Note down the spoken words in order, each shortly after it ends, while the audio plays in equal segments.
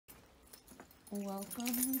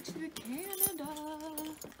Welcome to Canada.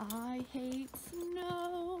 I hate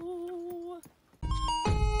snow.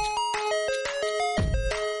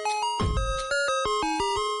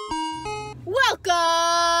 Welcome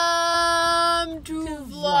to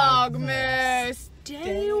Vlogmas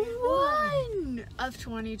Day 1 of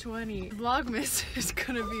 2020. Vlogmas is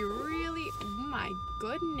gonna be really, oh my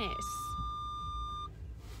goodness.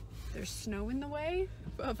 There's snow in the way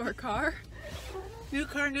of our car. New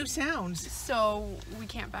car, new sounds. So we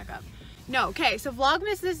can't back up. No, okay, so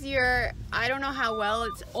Vlogmas this year, I don't know how well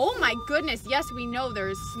it's, oh my goodness, yes, we know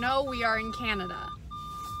there's snow, we are in Canada.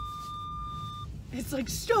 It's like,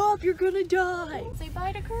 stop, you're gonna die. Say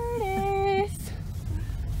bye to Curtis.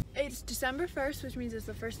 It's December 1st, which means it's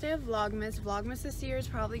the first day of Vlogmas. Vlogmas this year is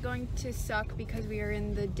probably going to suck because we are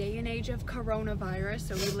in the day and age of coronavirus,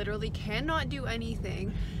 so we literally cannot do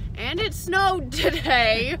anything. And it snowed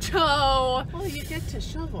today, so... Well, you get to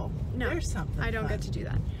shovel. No, there's something I don't fun. get to do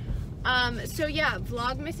that. So yeah,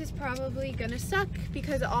 Vlogmas is probably gonna suck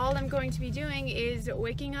because all I'm going to be doing is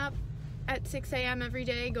waking up at 6 a.m. every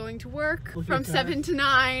day, going to work from 7 to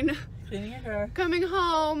 9, Cleaning your car. coming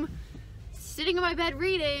home, sitting in my bed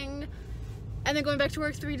reading, and then going back to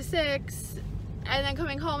work 3 to 6, and then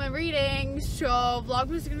coming home and reading. So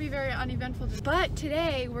Vlogmas is gonna be very uneventful. But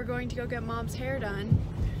today we're going to go get Mom's hair done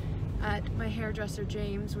at my hairdresser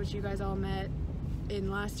James, which you guys all met in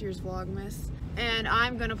last year's Vlogmas. And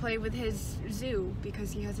I'm gonna play with his zoo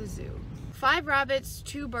because he has a zoo. 5 rabbits,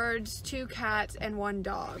 2 birds, 2 cats, and 1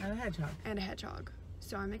 dog. And a hedgehog. And a hedgehog.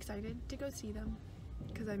 So I'm excited to go see them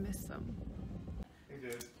because I miss them. Hey,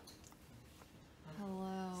 dude.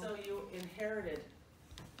 Hello. So you inherited.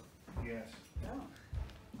 Yes. Oh.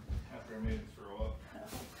 After I made it throw up.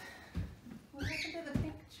 What happened to the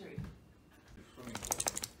pink tree? The swimming pool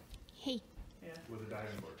Hey. Yeah. with a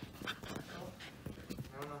diving board. I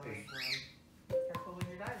don't know how to swim. Careful when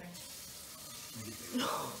you're diving.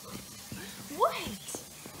 What?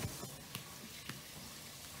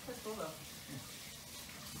 That's cool though.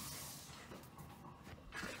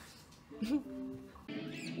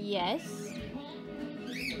 Yes.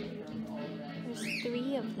 There's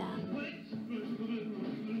 3 of them.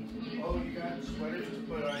 Oh, you got sweaters to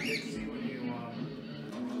put on. I get to see when you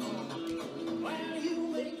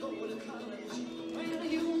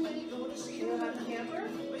You have a camper?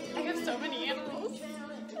 I have so many animals.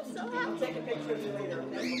 I'm so I'll happy. take a picture of you later,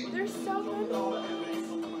 okay? There's so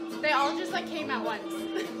many. They all just like came at once.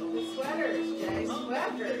 The sweaters, Jay.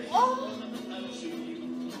 Sweaters. Oh!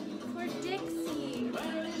 For Dixie.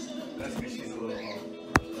 That's because she's a little home.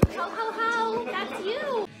 How, that's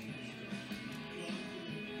you.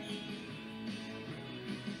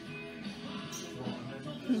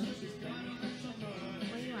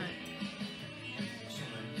 What do you want?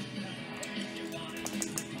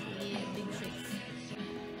 Yeah, big face.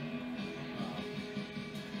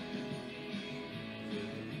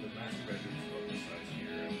 The master bedroom's about this size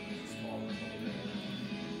here, and there's a small room over there.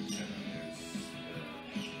 And then there's the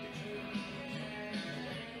kitchen.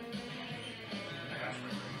 I asked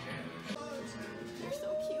my friend Jan. They're so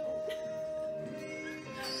cute.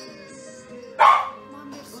 Mom,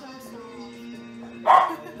 they're so soft. Do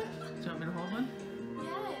you want me to hold one?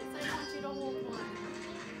 Yes, I want you to hold one.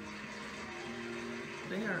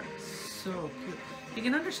 They are so cute. You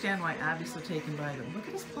can understand why Abby's so taken by them. Look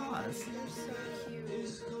at his paws. They're so cute.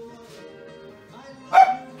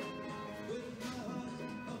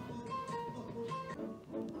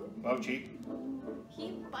 Mochi. He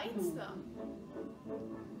bites them.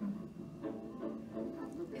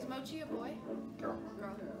 Is Mochi a boy? Girl.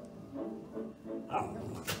 Girl.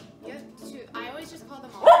 You have to. I always just call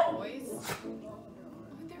them all boys. Oh,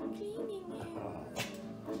 they're cleaning him.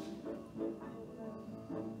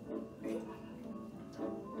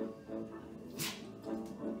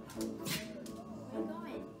 Where are you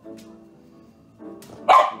going?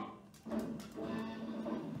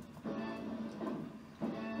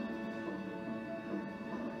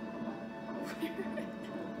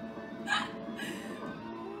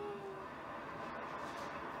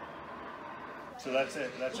 So that's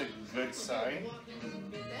it. That's a good sign.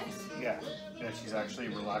 This? Yeah. Yeah, she's actually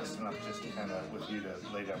relaxed enough just to kind of with you to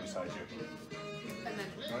lay down beside you. And then.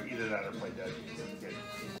 Or either that or play dead. Good.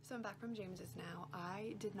 So I'm back from James's now.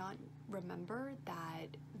 I did not remember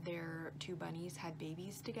that their 2 bunnies had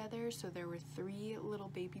babies together. So there were 3 little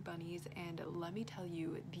baby bunnies, and let me tell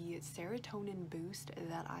you, the serotonin boost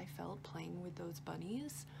that I felt playing with those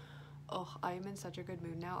bunnies, oh, I am in such a good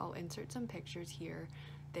mood now. I'll insert some pictures here.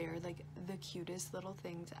 They're like the cutest little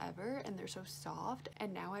things ever, and they're so soft,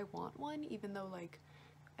 and now I want one, even though like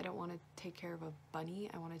I don't want to take care of a bunny,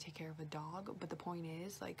 I want to take care of a dog. But the point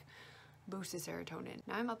is, like, boost the serotonin.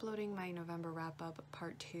 Now I'm uploading my November wrap-up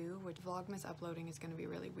part 2, which Vlogmas uploading is going to be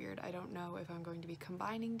really weird. I don't know if I'm going to be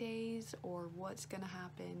combining days or what's going to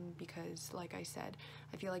happen because, like I said,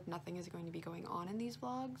 I feel like nothing is going to be going on in these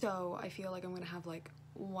vlogs. So I feel like I'm going to have like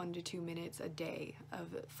 1 to 2 minutes a day of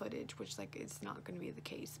footage, which like it's not going to be the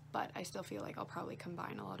case, but I still feel like I'll probably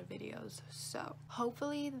combine a lot of videos. So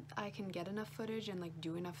hopefully I can get enough footage and like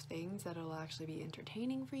do enough things that it'll actually be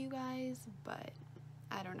entertaining for you guys, but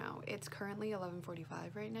I don't know. It's currently 11:45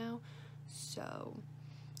 right now, so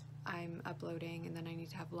I'm uploading and then I need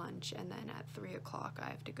to have lunch, and then at 3 o'clock I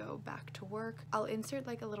have to go back to work. I'll insert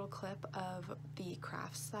like a little clip of the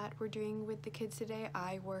crafts that we're doing with the kids today.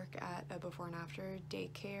 I work at a before and after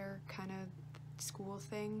daycare kind of school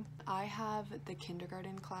thing. I have the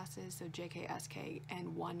kindergarten classes, so JK, SK,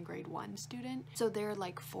 and 1 grade 1 student. So they're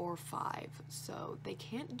like 4 or 5, so they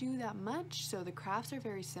can't do that much. So the crafts are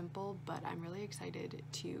very simple, but I'm really excited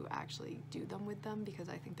to actually do them with them because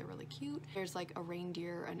I think they're really cute. There's like a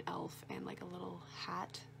reindeer, an elf, and like a little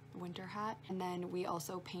hat, winter hat. And then we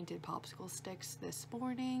also painted popsicle sticks this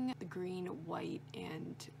morning, the green, white,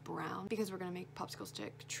 and brown, because we're gonna make popsicle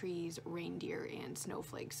stick trees, reindeer, and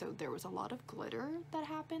snowflakes. So there was a lot of glitter that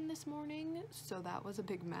happened this morning, so that was a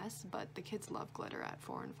big mess, but the kids love glitter at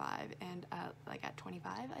 4 and 5, and like at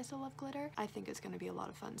 25 I still love glitter. I think it's gonna be a lot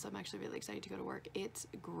of fun, so I'm actually really excited to go to work. It's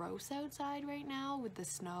gross outside right now with the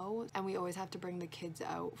snow, and we always have to bring the kids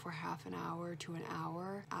out for half an hour to an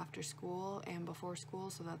hour after school and before school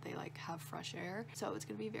so that they like have fresh air. So it's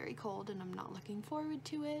gonna be very cold and I'm not looking forward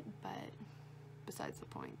to it, but besides the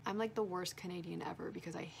point. I'm like the worst Canadian ever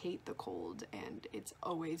because I hate the cold and it's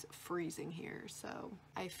always freezing here. So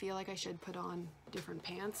I feel like I should put on different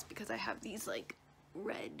pants because I have these like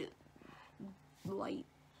red light,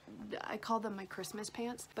 I call them my Christmas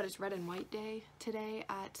pants, but it's red and white day today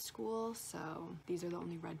at school, so these are the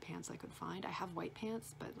only red pants I could find. I have white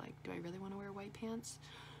pants, but like, do I really want to wear white pants?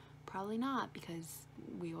 Probably not, because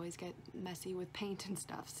we always get messy with paint and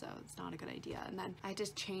stuff, so it's not a good idea. And then I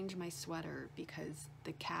just changed my sweater because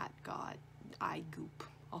the cat got eye goop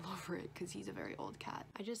all over it because he's a very old cat.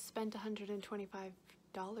 I just spent $125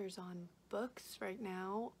 on books right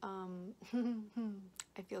now.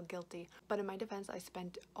 I feel guilty, but in my defense I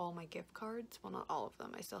spent all my gift cards. Well, not all of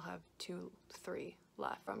them. I still have 2, 3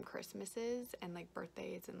 left from Christmases and like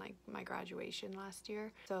birthdays and like my graduation last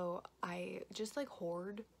year. So I just like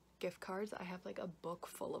hoard gift cards. I have like a book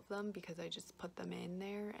full of them because I just put them in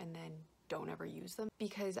there and then don't ever use them,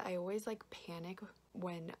 because I always like panic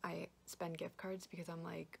when I spend gift cards because I'm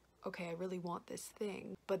like, okay, I really want this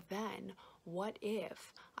thing, but then what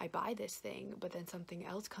if I buy this thing but then something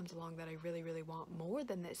else comes along that I really, really want more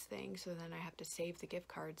than this thing, so then I have to save the gift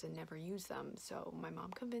cards and never use them. So my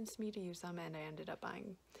mom convinced me to use them and I ended up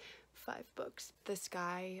buying 5 books. The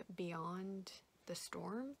Sky Beyond the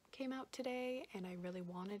Storm came out today and I really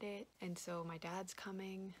wanted it, and so my dad's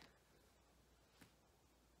coming.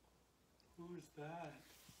 Who's that?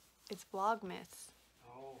 It's Vlogmas.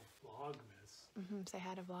 Oh, Vlogmas. Say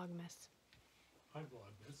hi to Vlogmas. Hi,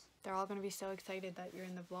 Vlogmas. They're all gonna be so excited that you're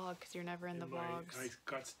in the vlog because you're never in the vlogs. I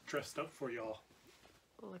got dressed up for y'all.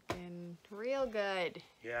 Looking real good.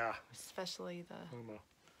 Yeah. Especially the... I'm a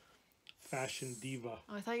fashion diva.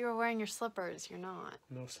 Oh, I thought you were wearing your slippers. You're not.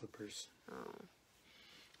 No slippers. Oh.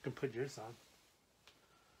 You can put yours on.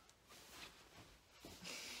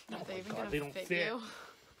 Are they my even God, gonna they don't fit fit. you?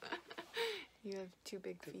 You have 2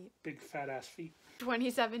 big feet. Big fat ass feet.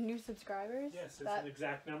 27 new subscribers? Yes, it's an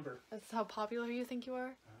exact number. That's how popular you think you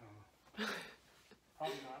are?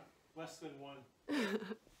 Probably not. Less than 1.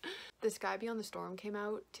 The Sky Beyond the Storm came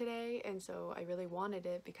out today, and so I really wanted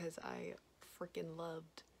it because I freaking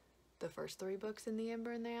loved the first 3 books in the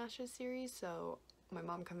Ember and the Ashes series, so my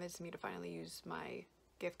mom convinced me to finally use my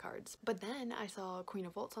gift cards. But then I saw Queen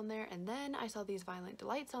of Volts on there, and then I saw these Violent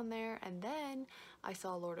Delights on there, and then I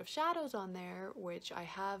saw Lord of Shadows on there, which I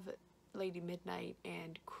have Lady Midnight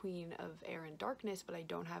and Queen of Air and Darkness, but I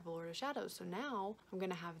don't have Lord of Shadows. So now I'm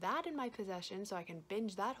gonna have that in my possession so I can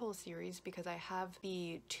binge that whole series, because I have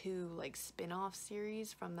the 2 like spin-off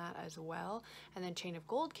series from that as well. And then Chain of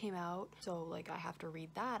Gold came out, so like I have to read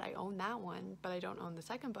that. I own that one, but I don't own the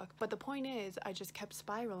second book. But the point is, I just kept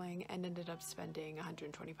spiraling and ended up spending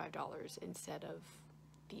 $125 instead of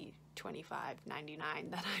the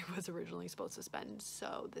 $25.99 that I was originally supposed to spend.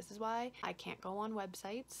 So this is why I can't go on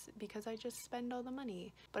websites, because I just spend all the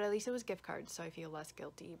money. But at least it was gift cards, so I feel less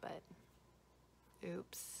guilty, but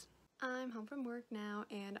oops. I'm home from work now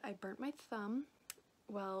and I burnt my thumb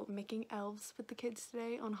while making elves with the kids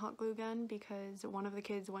today on hot glue gun, because one of the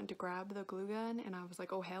kids went to grab the glue gun and I was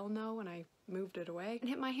like, oh hell no, and I moved it away and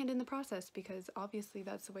hit my hand in the process because obviously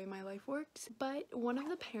that's the way my life works. But one of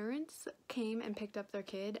the parents came and picked up their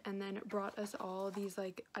kid and then brought us all these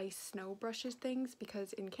like ice snow brushes things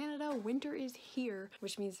because in Canada winter is here,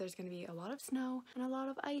 which means there's gonna be a lot of snow and a lot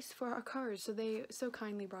of ice for our cars. So they so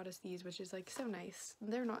kindly brought us these, which is like so nice.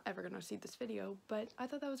 They're not ever gonna see this video, but I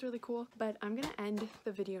thought that was really cool. But I'm gonna end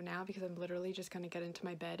the video now because I'm literally just gonna get into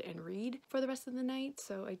my bed and read for the rest of the night,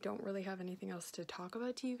 so I don't really have anything else to talk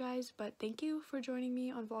about to you guys. But thank you for joining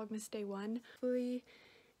me on Vlogmas Day 1. Hopefully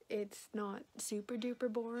it's not super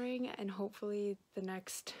duper boring, and hopefully the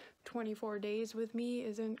next 24 days with me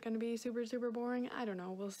isn't gonna be super boring. I don't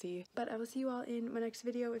know, we'll see. But I will see you all in my next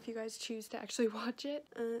video if you guys choose to actually watch it.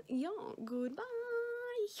 Yeah, goodbye.